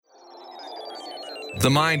The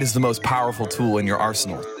mind is the most powerful tool in your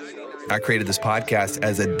arsenal. I created this podcast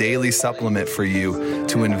as a daily supplement for you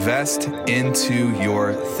to invest into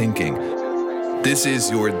your thinking. This is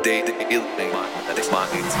your Daily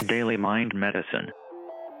Mind Medicine.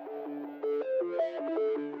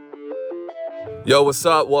 Yo, what's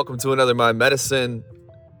up? Welcome to another Mind Medicine.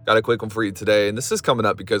 Got a quick one for you today, and this is coming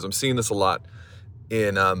up because I'm seeing this a lot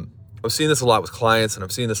I'm seeing this a lot with clients, and I'm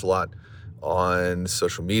seeing this a lot on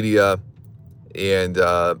social media. And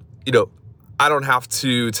I don't have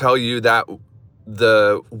to tell you that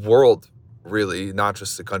the world, really, not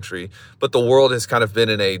just the country, but the world has kind of been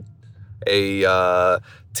in a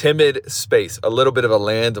timid space, a little bit of a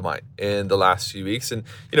landmine in the last few weeks. And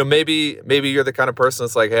maybe you're the kind of person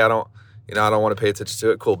that's like, hey, I don't want to pay attention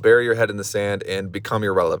to it. Cool. Bury your head in the sand and become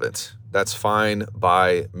irrelevant. That's fine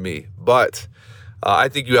by me. But I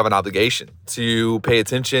think you have an obligation to pay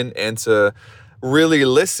attention and to really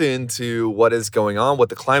listen to what is going on, what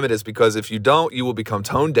the climate is, because if you don't, you will become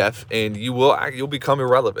tone deaf and you'll become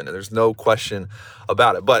irrelevant. And there's no question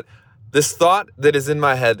about it. But this thought that is in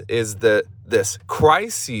my head is that this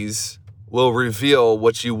crises will reveal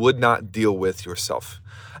what you would not deal with yourself.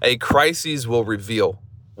 A crisis will reveal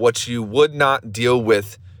what you would not deal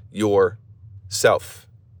with yourself.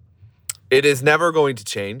 It is never going to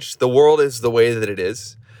change. The world is the way that it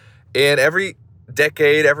is. And every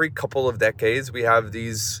decade, every couple of decades, we have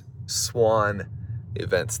these swan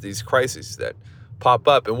events, these crises that pop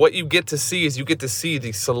up. And what you get to see is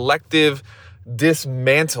the selective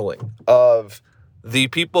dismantling of the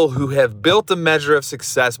people who have built a measure of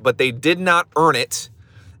success, but they did not earn it.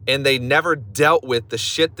 And they never dealt with the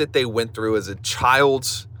shit that they went through as a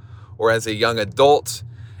child or as a young adult.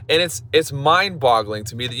 And it's mind-boggling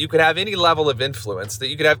to me that you could have any level of influence, that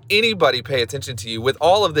you could have anybody pay attention to you with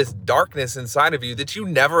all of this darkness inside of you that you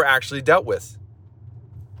never actually dealt with.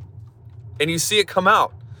 And you see it come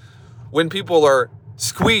out when people are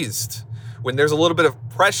squeezed, when there's a little bit of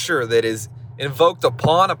pressure that is invoked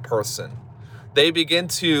upon a person. They begin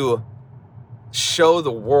to show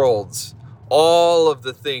the world all of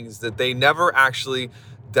the things that they never actually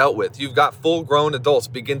dealt with. You've got full-grown adults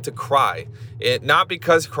begin to cry. Not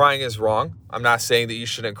because crying is wrong. I'm not saying that you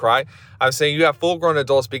shouldn't cry. I'm saying you have full-grown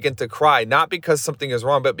adults begin to cry, not because something is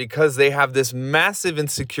wrong, but because they have this massive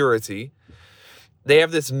insecurity. They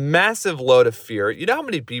have this massive load of fear. You know how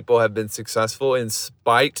many people have been successful in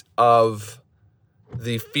spite of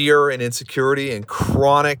the fear and insecurity and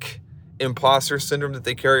chronic imposter syndrome that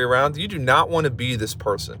they carry around? You do not want to be this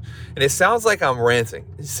person. And it sounds like I'm ranting.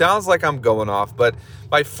 It sounds like I'm going off. But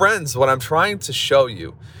my friends, what I'm trying to show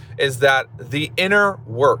you is that the inner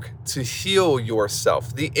work to heal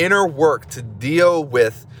yourself, the inner work to deal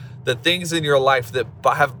with the things in your life that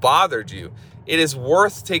have bothered you, it is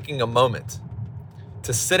worth taking a moment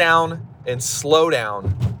to sit down and slow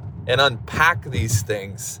down and unpack these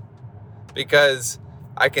things. Because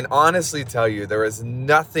I can honestly tell you, there is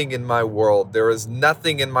nothing in my world, there is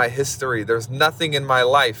nothing in my history, there's nothing in my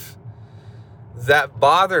life that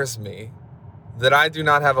bothers me that I do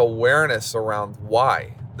not have awareness around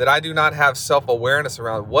why, that I do not have self-awareness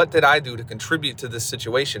around what did I do to contribute to this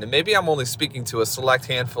situation. And maybe I'm only speaking to a select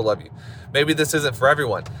handful of you. Maybe this isn't for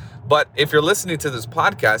everyone. But if you're listening to this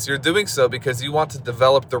podcast, you're doing so because you want to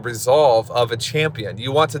develop the resolve of a champion.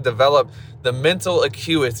 You want to develop the mental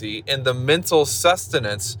acuity and the mental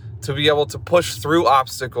sustenance to be able to push through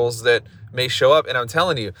obstacles that may show up. And I'm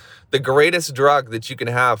telling you, the greatest drug that you can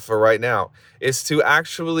have for right now is to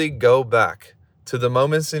actually go back to the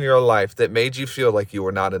moments in your life that made you feel like you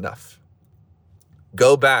were not enough.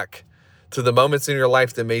 Go back to the moments in your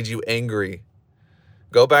life that made you angry.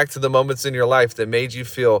 Go back to the moments in your life that made you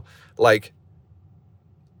feel like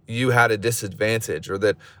you had a disadvantage or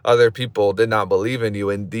that other people did not believe in you,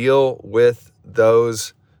 and deal with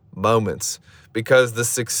those moments. Because the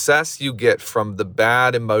success you get from the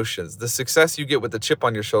bad emotions, the success you get with the chip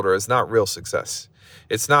on your shoulder is not real success.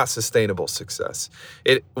 It's not sustainable success.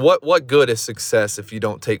 What good is success if you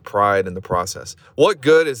don't take pride in the process? What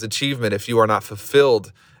good is achievement if you are not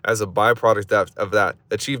fulfilled as a byproduct of that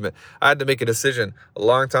achievement? I had to make a decision a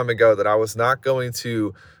long time ago that I was not going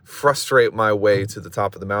to frustrate my way to the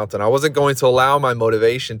top of the mountain. I wasn't going to allow my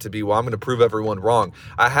motivation to be, well, I'm going to prove everyone wrong.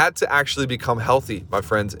 I had to actually become healthy, my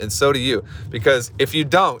friends, and so do you. Because if you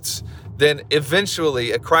don't, then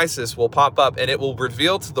eventually a crisis will pop up and it will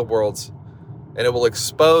reveal to the world and it will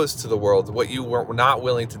expose to the world what you were not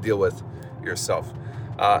willing to deal with yourself.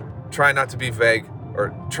 Try not to be vague,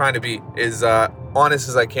 or trying to be as honest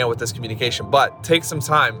as I can with this communication, but take some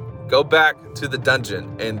time, go back to the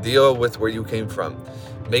dungeon and deal with where you came from.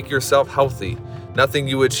 Make yourself healthy. Nothing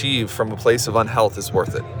you achieve from a place of unhealth is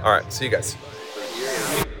worth it. All right, see you guys.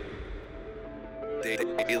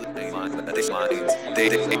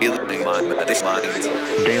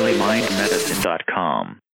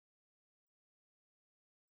 DailyMindMedicine.com